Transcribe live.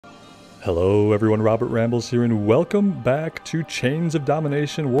Hello everyone, Robert Rambles here, and welcome back to Chains of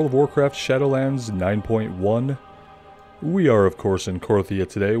Domination, World of Warcraft Shadowlands 9.1. We are of course in Korthia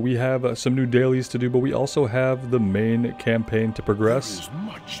today. We have some new dailies to do, but we also have the main campaign to progress,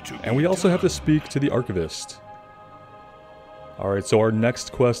 and we also have to speak to the Archivist. Alright, so our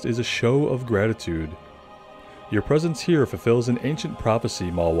next quest is a show of gratitude. Your presence here fulfills an ancient prophecy,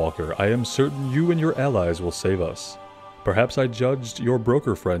 Mallwalker. I am certain you and your allies will save us. Perhaps I judged your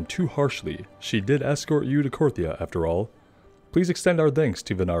broker friend too harshly. She did escort you to Korthia, after all. Please extend our thanks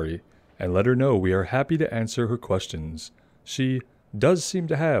to Venari, and let her know we are happy to answer her questions. She does seem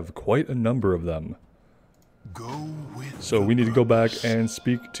to have quite a number of them. So we need to go back and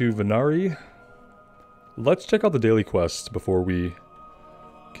speak to Venari. Let's check out the daily quests before we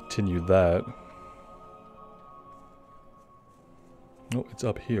continue that. Oh, it's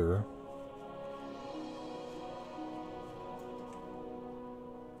up here.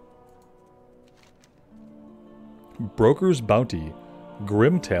 Broker's Bounty,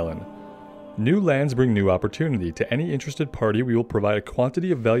 Grim Talon. New lands bring new opportunity. To any interested party, we will provide a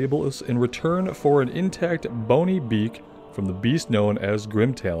quantity of valuables in return for an intact bony beak from the beast known as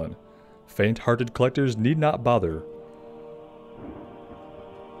Grim Talon. Faint-hearted collectors need not bother.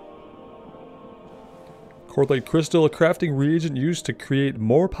 Korthite Crystal, a crafting reagent used to create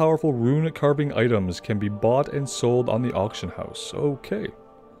more powerful rune carving items, can be bought and sold on the auction house. Okay.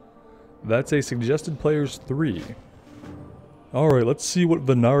 That's a suggested players 3. Alright, let's see what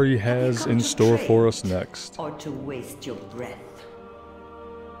Venari has in store for us next. Or to waste your breath.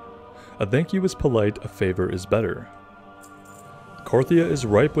 A thank you is polite, a favor is better. Korthia is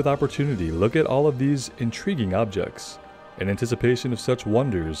ripe with opportunity. Look at all of these intriguing objects. In anticipation of such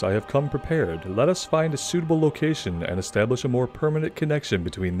wonders, I have come prepared. Let us find a suitable location and establish a more permanent connection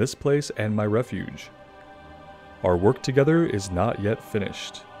between this place and my refuge. Our work together is not yet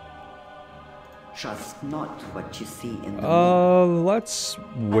finished. Trust not what you see in the let's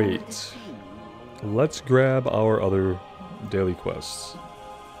wait. Let's grab our other daily quests.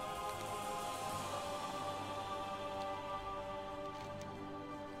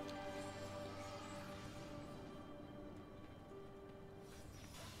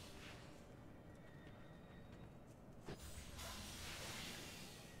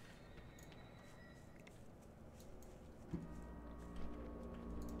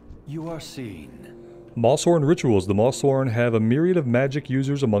 You are seen. Mossworn Rituals. The Mossworn have a myriad of magic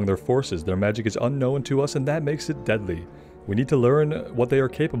users among their forces. Their magic is unknown to us, and that makes it deadly. We need to learn what they are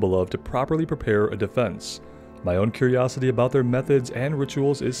capable of to properly prepare a defense. My own curiosity about their methods and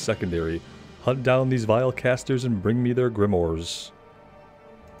rituals is secondary. Hunt down these vile casters and bring me their grimoires.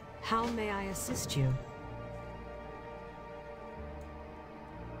 How may I assist you?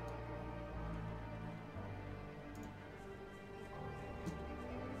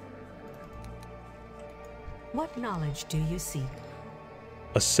 What knowledge do you seek?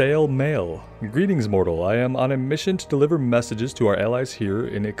 Assail Mail. Greetings, mortal. I am on a mission to deliver messages to our allies here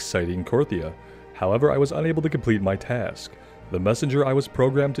in exciting Korthia. However, I was unable to complete my task. The messages I was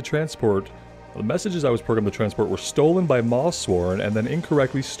programmed to transport were stolen by Mossworn and then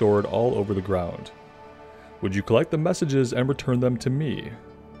incorrectly stored all over the ground. Would you collect the messages and return them to me?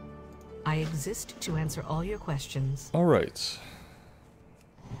 I exist to answer all your questions. Alright.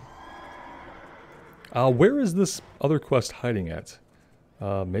 Where is this other quest hiding at?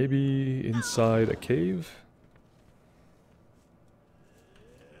 Maybe inside a cave?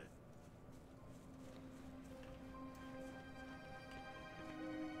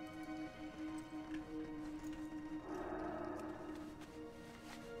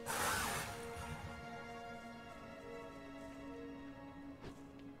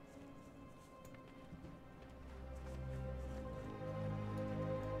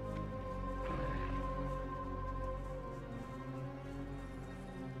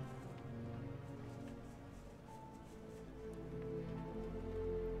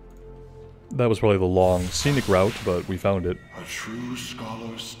 That was probably the long, scenic route, but we found it. A true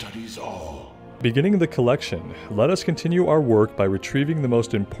scholar studies all. Beginning the collection, let us continue our work by retrieving the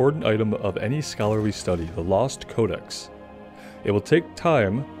most important item of any scholarly study, the Lost Codex. It will take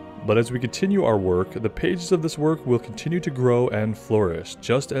time, but as we continue our work, the pages of this work will continue to grow and flourish,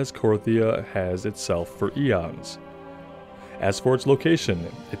 just as Korthia has itself for eons. As for its location,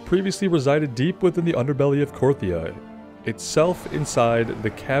 it previously resided deep within the underbelly of Korthia, itself inside the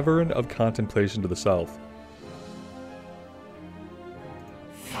Cavern of Contemplation to the south.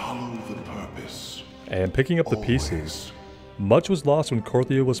 Follow the purpose. And picking up the pieces. Much was lost when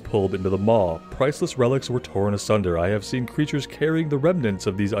Korthia was pulled into the maw. Priceless relics were torn asunder. I have seen creatures carrying the remnants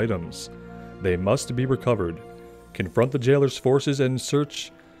of these items. They must be recovered. Confront the jailer's forces and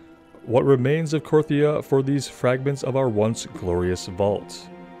search what remains of Korthia for these fragments of our once glorious vault.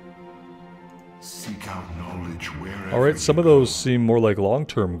 Seek out knowledge wherever. Alright, some of those seem more like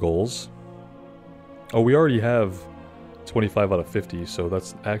long-term goals. Oh, we already have 25 out of 50, so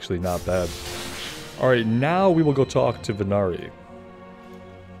that's actually not bad. Alright, now we will go talk to Venari.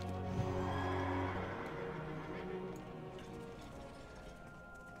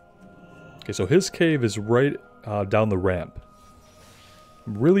 Okay, so his cave is right down the ramp.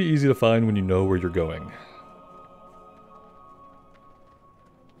 Really easy to find when you know where you're going.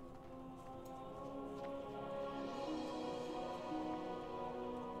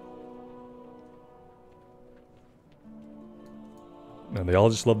 And they all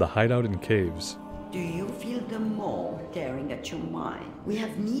just love to hide out in caves. Do you feel the maw tearing at your mind? We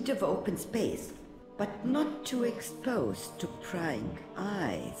have need of open space, but not too exposed to prying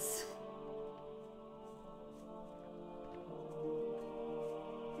eyes.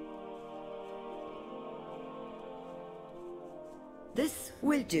 This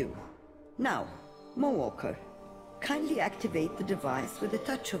will do. Now, Mowalker, kindly activate the device with a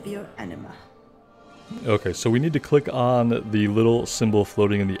touch of your anima. Okay, so we need to click on the little symbol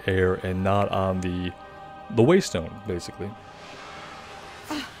floating in the air and not on the waystone, basically.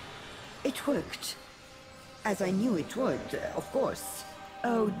 Ah, it worked. As I knew it would, of course.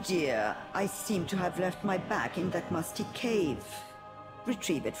 Oh dear, I seem to have left my bag in that musty cave.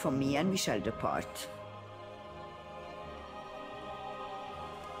 Retrieve it from me and we shall depart.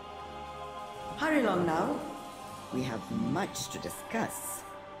 Hurry along now. We have much to discuss.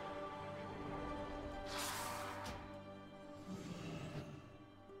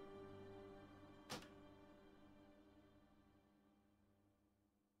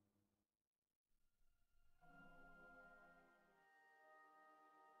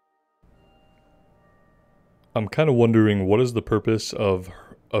 I'm kind of wondering what is the purpose of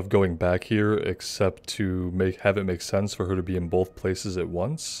going back here except to have it make sense for her to be in both places at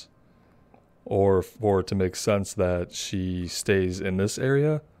once? Or for it to make sense that she stays in this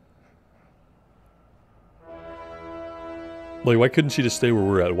area? Like, why couldn't she just stay where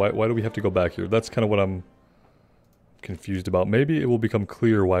we're at? Why do we have to go back here? That's kind of what I'm confused about. Maybe it will become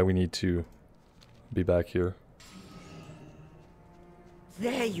clear why we need to be back here.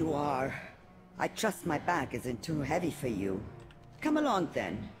 There you are. I trust my bag isn't too heavy for you. Come along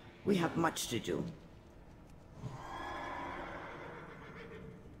then. We have much to do.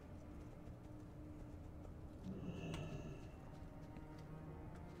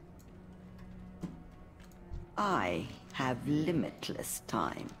 I have limitless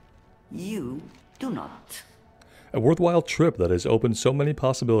time. You do not. A worthwhile trip that has opened so many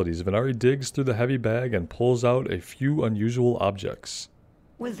possibilities. Venari digs through the heavy bag and pulls out a few unusual objects.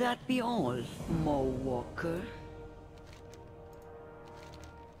 Will that be all, Mowalker?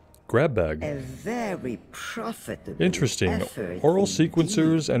 Grab bag. A very profitable Interesting. effort Oral indeed.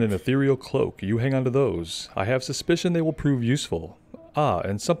 sequencers and an ethereal cloak. You hang on to those. I have suspicion they will prove useful. Ah,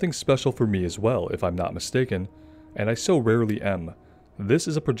 and something special for me as well, if I'm not mistaken. And I so rarely am. This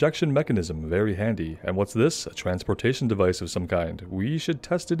is a projection mechanism, very handy. And what's this? A transportation device of some kind. We should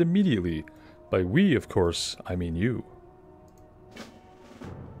test it immediately. By we, of course, I mean you.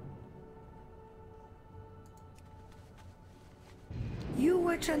 You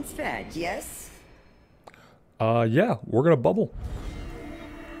were transferred, yes? Yeah, we're gonna bubble.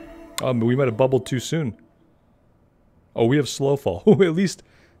 We might have bubbled too soon. Oh, we have slow fall.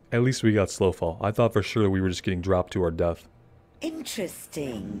 At least we got slow fall. I thought for sure we were just getting dropped to our death.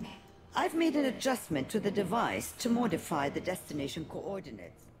 Interesting. I've made an adjustment to the device to modify the destination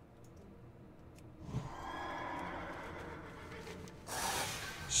coordinates.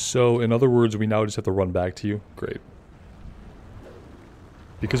 So, in other words, we now just have to run back to you? Great.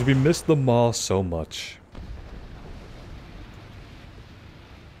 Because we missed the maw so much.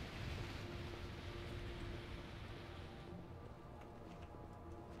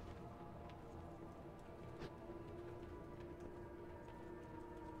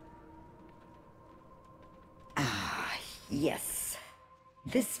 Yes.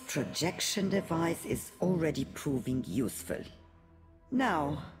 This projection device is already proving useful.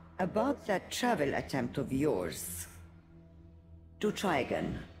 Now, about that travel attempt of yours. Do try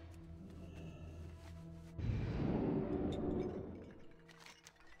again.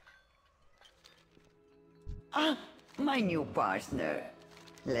 Ah, my new partner.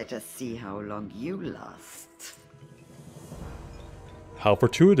 Let us see how long you last. How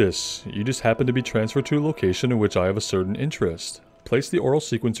fortuitous. You just happen to be transferred to a location in which I have a certain interest. Place the oral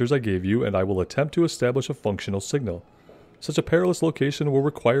sequencers I gave you and I will attempt to establish a functional signal. Such a perilous location will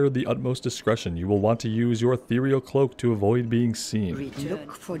require the utmost discretion. You will want to use your ethereal cloak to avoid being seen.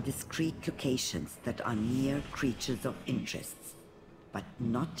 Look for discreet locations that are near creatures of interest, but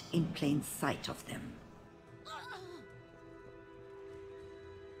not in plain sight of them.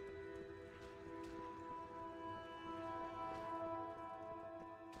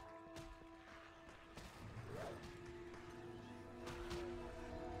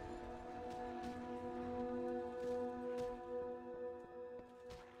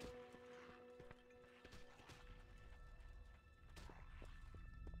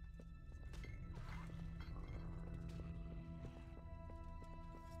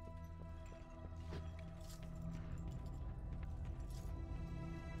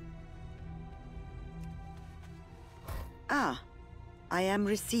 Ah, I am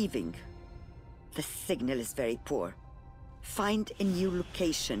receiving. The signal is very poor. Find a new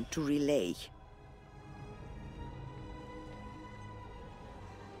location to relay.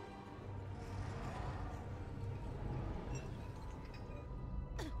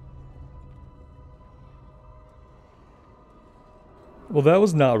 Well, that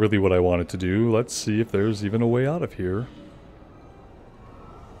was not really what I wanted to do. Let's see if there's even a way out of here.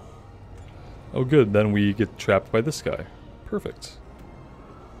 Oh good, then we get trapped by this guy. Perfect.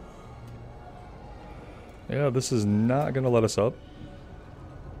 Yeah, this is not gonna let us up.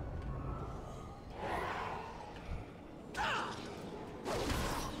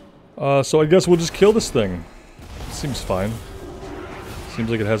 So I guess we'll just kill this thing. Seems fine. Seems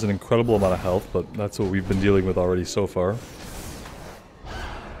like it has an incredible amount of health, but that's what we've been dealing with already so far.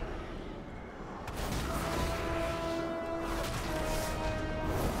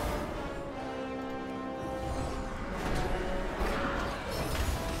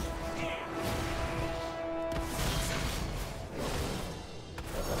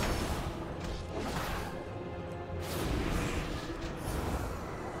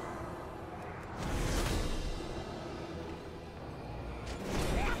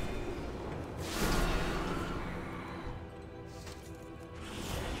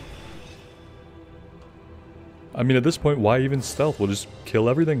 I mean, at this point, why even stealth? We'll just kill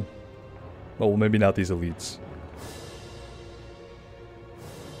everything. Well, maybe not these elites.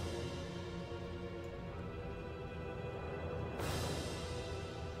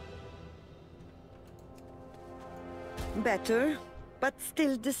 Better, but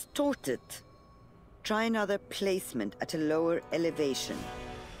still distorted. Try another placement at a lower elevation.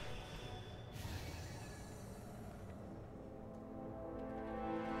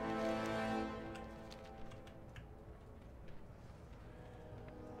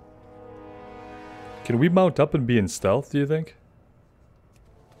 Can we mount up and be in stealth, do you think?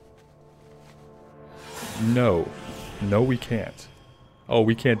 No. No, we can't. Oh,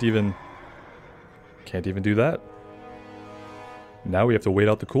 we can't even do that. Now we have to wait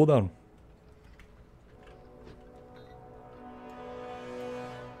out the cooldown.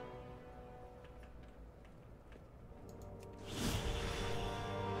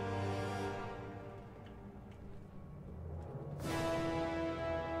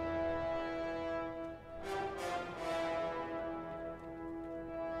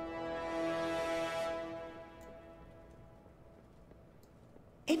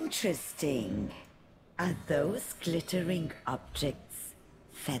 Interesting. Are those glittering objects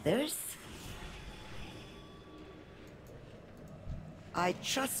feathers? I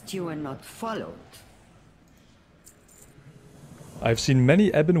trust you are not followed. I've seen many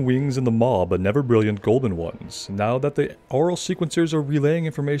ebon wings in the maw, but never brilliant golden ones. Now that the oral sequencers are relaying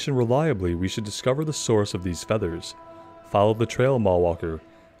information reliably, we should discover the source of these feathers. Follow the trail, Mawwalker.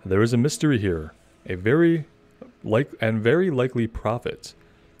 There is a mystery here. A very likely prophet.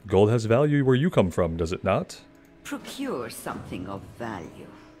 Gold has value where you come from, does it not? Procure something of value.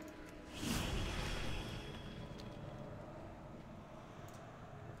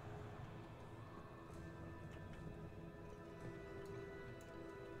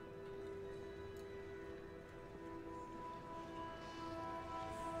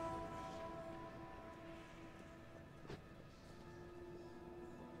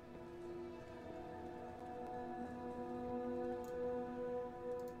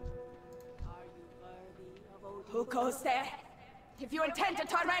 Who goes there? If you intend to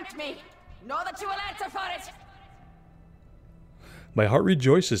torment me, know that you will answer for it! My heart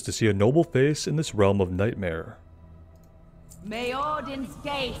rejoices to see a noble face in this realm of nightmare. May Odin's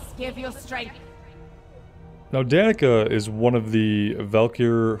gaze give you strength. Now Danica is one of the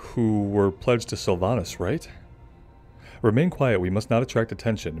Valkyr who were pledged to Sylvanas, right? Remain quiet, we must not attract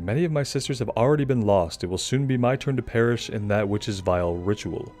attention. Many of my sisters have already been lost. It will soon be my turn to perish in that witch's vile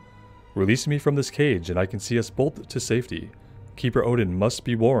ritual. Release me from this cage, and I can see us both to safety. Keeper Odin must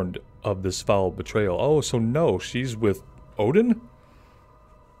be warned of this foul betrayal. Oh, so no, she's with Odin?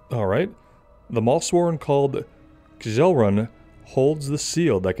 Alright. The Mallsworn called Kjelrun holds the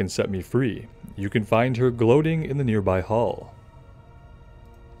seal that can set me free. You can find her gloating in the nearby hall.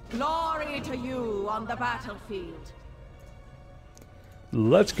 Glory to you on the battlefield.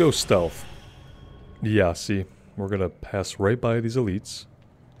 Let's go stealth. Yeah, see, we're gonna pass right by these elites.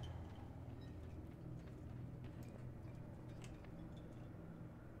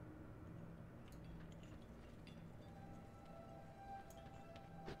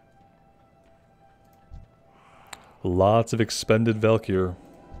 Lots of expended Valkyr.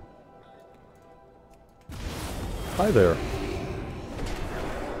 Hi there.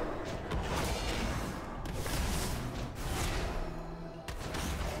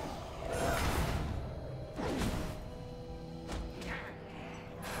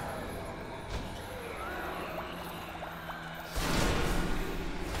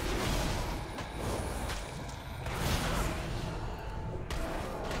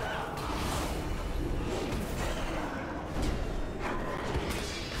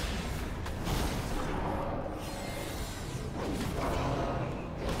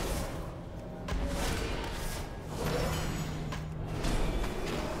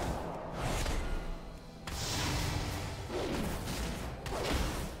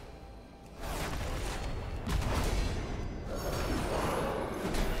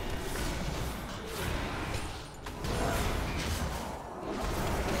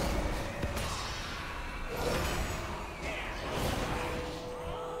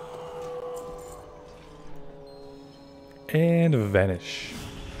 And vanish.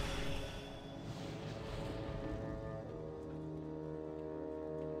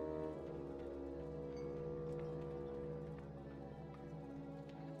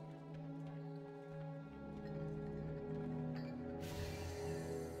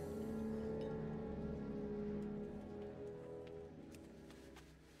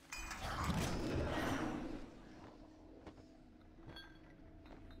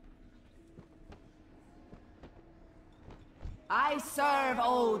 I serve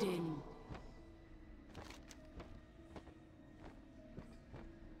Odin.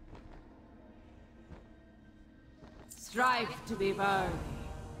 Strive to be worthy.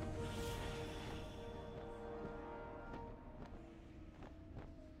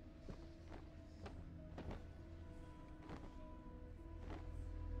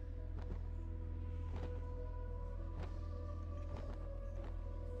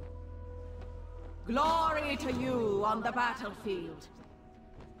 Glory to you on the battlefield.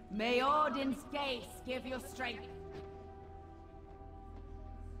 May Odin's gaze give you strength.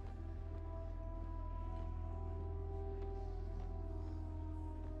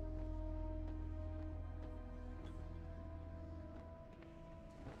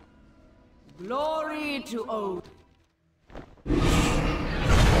 Glory to Odin.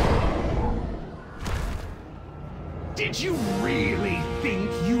 Did you really think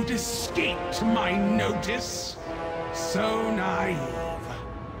you'd escaped my notice? So naive.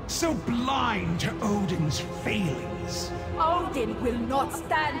 So blind to Odin's failings. Odin will not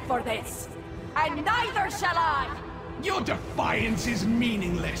stand for this, and neither shall I! Your defiance is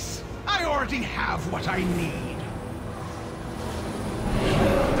meaningless. I already have what I need.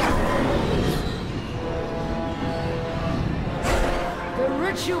 The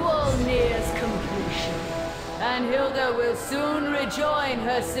ritual nears completion, and Hilda will soon rejoin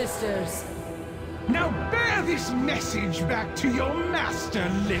her sisters. Now bear this message back to your master,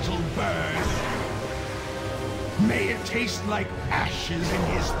 little bird. May it taste like ashes in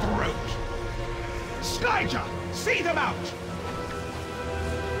his throat. Skyja, see them out!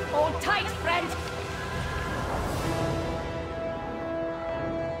 Hold tight, friend!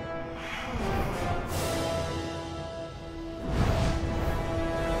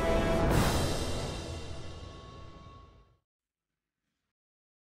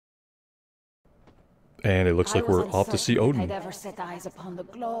 And it looks like we're off to see Odin. I'd ever set eyes upon the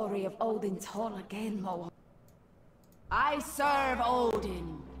glory of Odin's hall again, Moa. I serve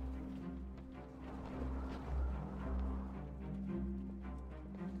Odin.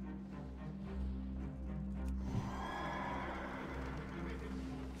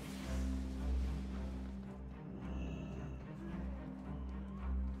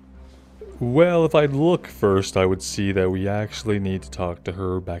 Well, if I'd look first, I would see that we actually need to talk to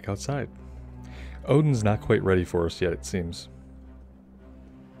her back outside. Odin's not quite ready for us yet, it seems.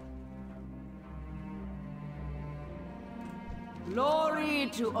 Glory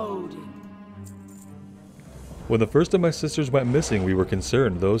to Odin. When the first of my sisters went missing, we were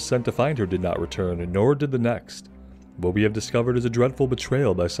concerned. Those sent to find her did not return, nor did the next. What we have discovered is a dreadful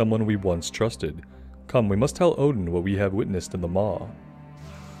betrayal by someone we once trusted. Come, we must tell Odin what we have witnessed in the Maw.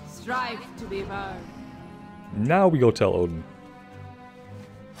 Strive to be burned. Now we go tell Odin.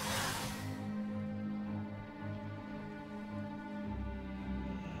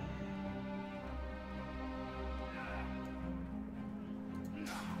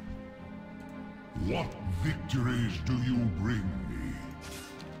 What victories do you bring me?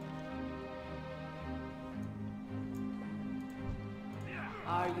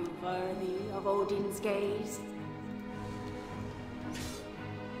 Are you worthy of Odin's gaze?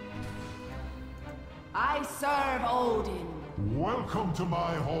 I serve Odin. Welcome to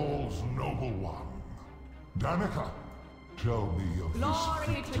my halls, noble one. Danica, tell me of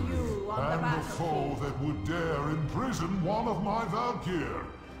Glory this to victory you on the and the foe battlefield. that would dare imprison one of my Valkyr.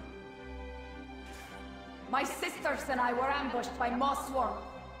 My sisters and I were ambushed by Mossworm,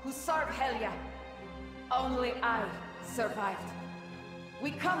 who served Helya. Only I survived.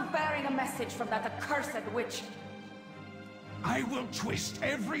 We come bearing a message from that accursed witch. I will twist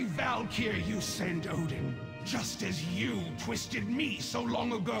every Valkyr you send, Odin, just as you twisted me so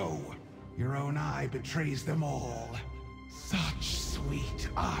long ago. Your own eye betrays them all. Such sweet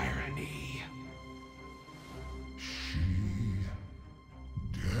irony. She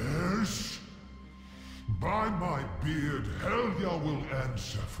dares? By my beard, Helya will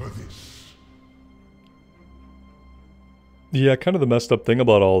answer for this. Yeah, kind of the messed up thing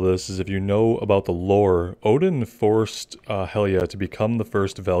about all this is if you know about the lore, Odin forced Helya to become the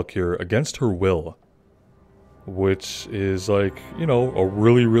first Valkyr against her will. Which is like, you know, a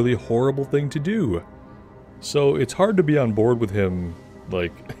really, really horrible thing to do. So it's hard to be on board with him,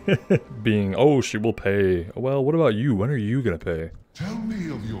 like, being, oh, she will pay. Well, what about you? When are you gonna pay? Tell me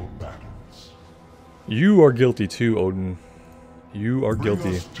of your battles. You are guilty too, Odin. You are Bring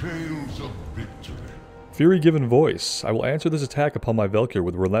guilty. us tales of victory. Fury given voice. I will answer this attack upon my Valkyr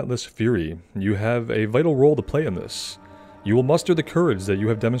with relentless fury. You have a vital role to play in this. You will muster the courage that you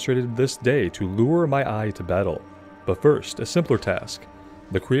have demonstrated this day to lure my eye to battle. But first, a simpler task.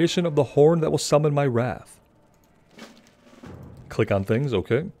 The creation of the horn that will summon my wrath. Click on things,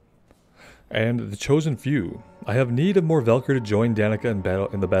 okay. And the chosen few. I have need of more Valkyr to join Danica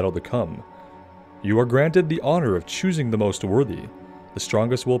in the battle to come. You are granted the honor of choosing the most worthy. The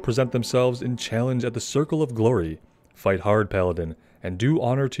strongest will present themselves in challenge at the Circle of Glory. Fight hard, Paladin, and do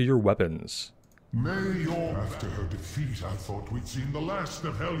honor to your weapons. May your... After her defeat, I thought we'd seen the last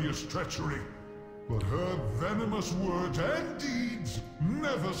of Helya's treachery. But her venomous words and deeds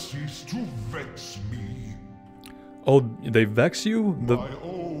never cease to vex me. Oh, they vex you? My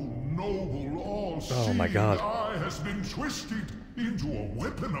own noble, all-seeing my God. eye has been twisted into a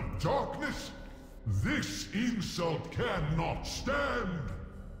weapon of darkness. This insult cannot stand.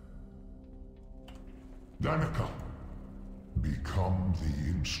 Danica, become the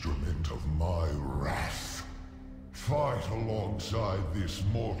instrument of my wrath. Fight alongside this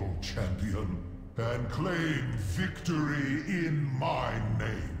mortal champion and claim victory in my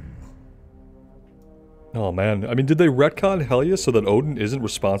name. Oh man, I mean, did they retcon Helya so that Odin isn't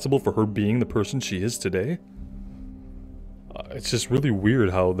responsible for her being the person she is today? It's just really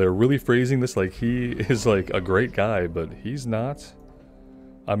weird how they're really phrasing this like he is like a great guy, but he's not.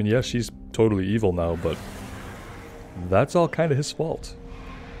 I mean, yeah, she's totally evil now, but that's all kind of his fault.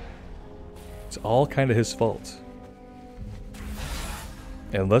 It's all kind of his fault.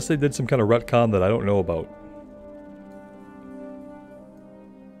 Unless they did some kind of retcon that I don't know about.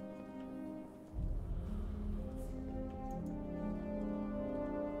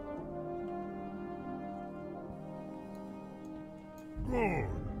 Good,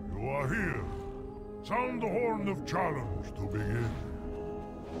 you are here. Sound the horn of challenge to begin.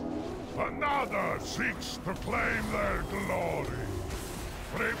 Another seeks to claim their glory.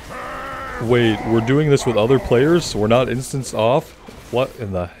 Prepare. Wait, we're doing this with other players? We're not instance off? What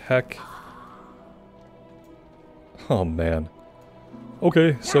in the heck? Oh man.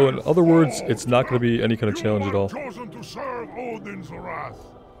 Okay, so in other words, it's not going to be any kind of challenge at all. You are chosen to serve Odin's wrath.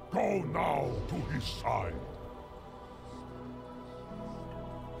 Go now to his side.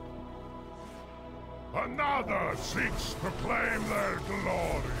 Another seeks to claim their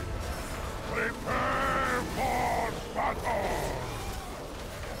glory. Prepare for battle!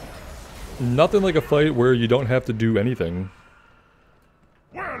 Nothing like a fight where you don't have to do anything.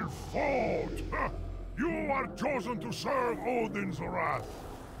 Well fought! You are chosen to serve Odin's wrath.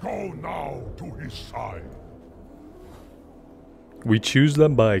 Go now to his side. We choose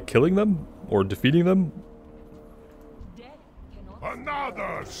them by killing them? Or defeating them?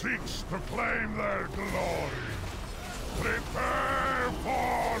 Another seeks to claim their glory. Prepare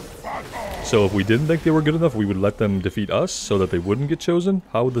for battle! So if we didn't think they were good enough, we would let them defeat us so that they wouldn't get chosen?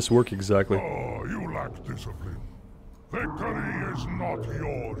 How would this work exactly? Oh, you lack discipline. Victory is not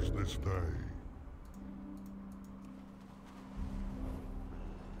yours this day.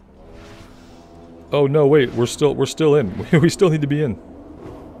 Oh no, wait, we're still in. We still need to be in.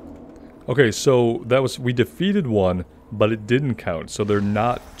 Okay, so that was, we defeated one, but it didn't count, so they're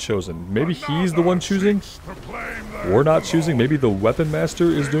not chosen. Maybe he's the one choosing? We're not choosing. Maybe the weapon master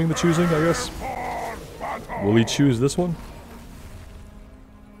is doing the choosing, I guess. Will he choose this one?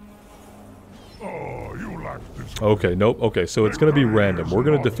 Okay, nope. Okay, so it's going to be random. We're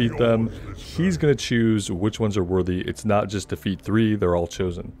going to defeat them. He's going to choose which ones are worthy. It's not just defeat 3, they're all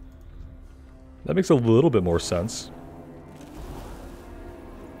chosen. That makes a little bit more sense.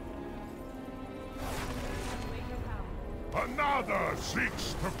 Another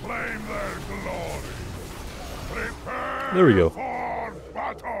seeks to claim their glory. Prepare There we go. for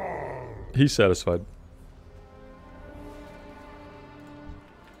battle. He's satisfied.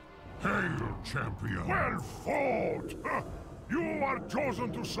 Hail, champion. Well fought. You are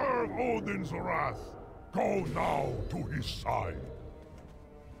chosen to serve Odin's wrath. Go now to his side.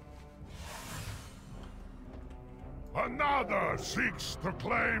 Another seeks to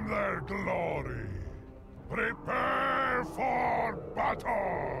claim their glory. Prepare for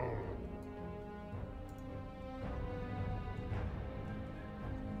battle!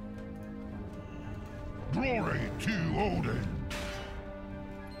 Glory to Odin!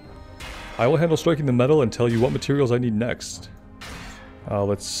 I will handle striking the metal and tell you what materials I need next.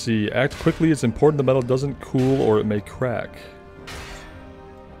 Let's see. Act quickly. It's important the metal doesn't cool or it may crack.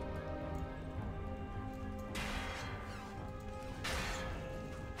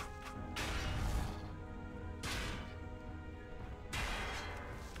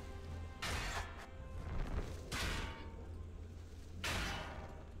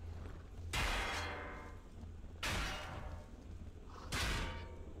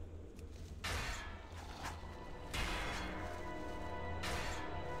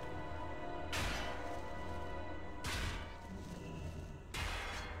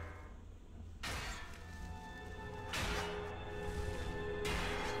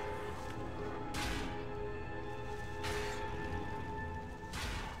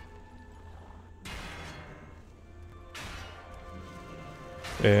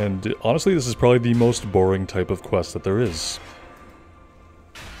 And honestly, this is probably the most boring type of quest that there is.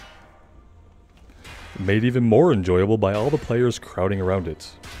 Made even more enjoyable by all the players crowding around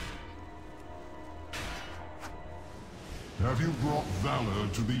it. Have you brought valor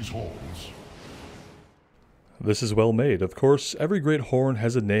to these halls? This is well made. Of course, every great horn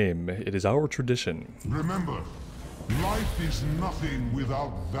has a name. It is our tradition. Remember, life is nothing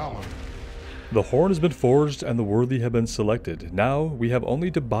without valor. The horn has been forged and the worthy have been selected. Now, we have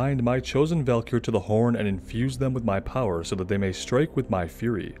only to bind my chosen Valkyr to the horn and infuse them with my power so that they may strike with my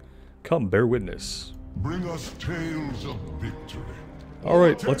fury. Come, bear witness. Bring us tales of victory.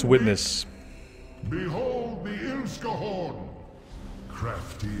 Alright, let's witness. Behold the Ilska horn,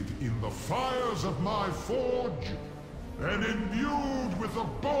 crafted in the fires of my forge, and imbued with the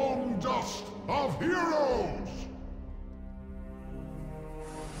bone dust of heroes!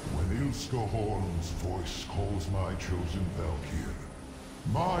 When Ilska horn's voice calls my chosen Valkyr,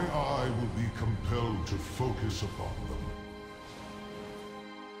 my eye will be compelled to focus upon them.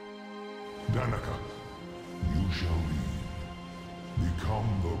 Danica, you shall lead. Become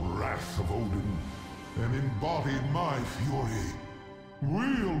the wrath of Odin, and embody my fury.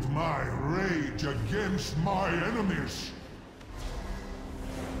 Wield my rage against my enemies.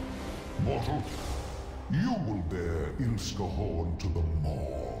 Mortal, you will bear Ilska horn to the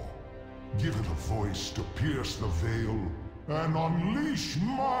maw. Give it a voice to pierce the veil, and unleash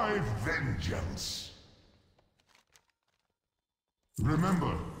my vengeance.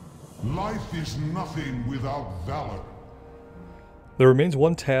 Remember, life is nothing without valor. There remains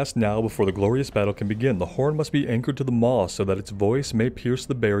one task now before the glorious battle can begin. The horn must be anchored to the maw so that its voice may pierce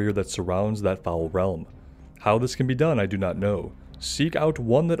the barrier that surrounds that foul realm. How this can be done, I do not know. Seek out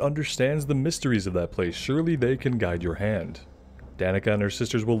one that understands the mysteries of that place. Surely they can guide your hand. Danica and her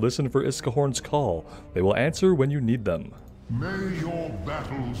sisters will listen for Iskahorn's call. They will answer when you need them. May your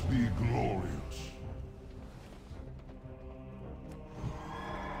battles be glorious.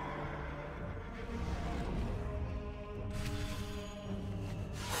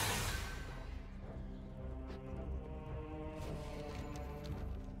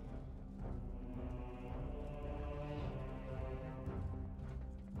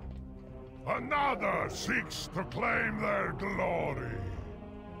 Another seeks to claim their glory.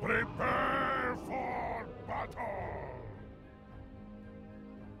 Prepare for battle!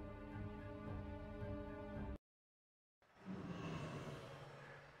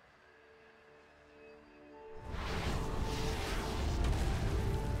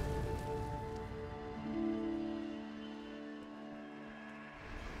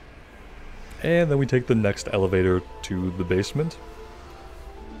 And then we take the next elevator to the basement.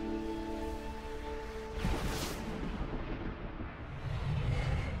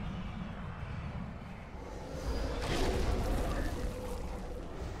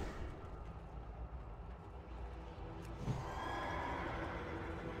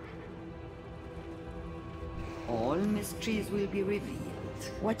 All mysteries will be revealed.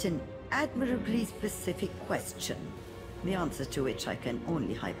 What an admirably specific question, the answer to which I can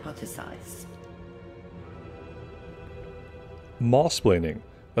only hypothesize. Mossplaining.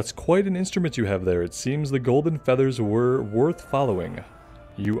 That's quite an instrument you have there. It seems the golden feathers were worth following.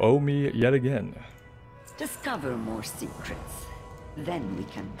 You owe me yet again. Discover more secrets. Then we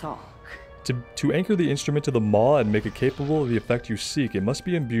can talk. To anchor the instrument to the maw and make it capable of the effect you seek, it must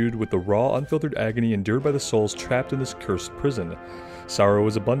be imbued with the raw, unfiltered agony endured by the souls trapped in this cursed prison. Sorrow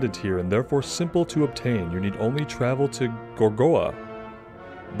is abundant here, and therefore simple to obtain. You need only travel to Gorgoa.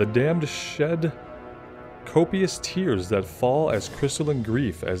 The damned shed copious tears that fall as crystalline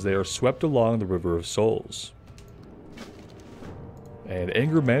grief as they are swept along the river of souls. And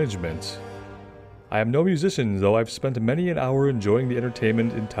anger management. I am no musician, though I've spent many an hour enjoying the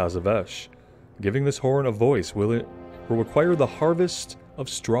entertainment in Tazavesh. Giving this horn a voice will require the harvest of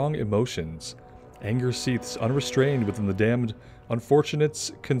strong emotions. Anger seethes unrestrained within the damned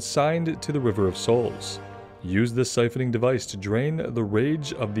unfortunates consigned to the river of souls. Use this siphoning device to drain the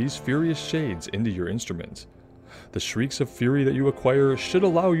rage of these furious shades into your instrument. The shrieks of fury that you acquire should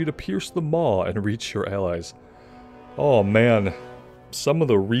allow you to pierce the maw and reach your allies. Oh man, some of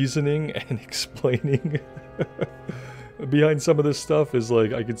the reasoning and explaining behind some of this stuff is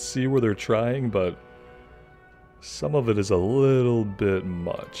like, I could see where they're trying, but some of it is a little bit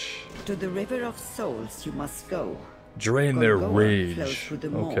much. To the river of souls you must go. Drain their Gorgoa rage. flows through the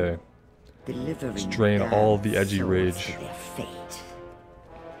maw, Okay. delivering Drain all the damned edgy souls rage. to their fate.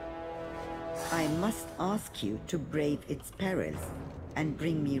 I must ask you to brave its perils and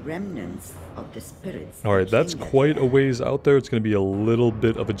bring me remnants of the spirits. Alright, that that's linger quite a there. ways out there. It's going to be a little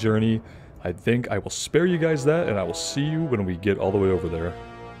bit of a journey. I think I will spare you guys that, and I will see you when we get all the way over there.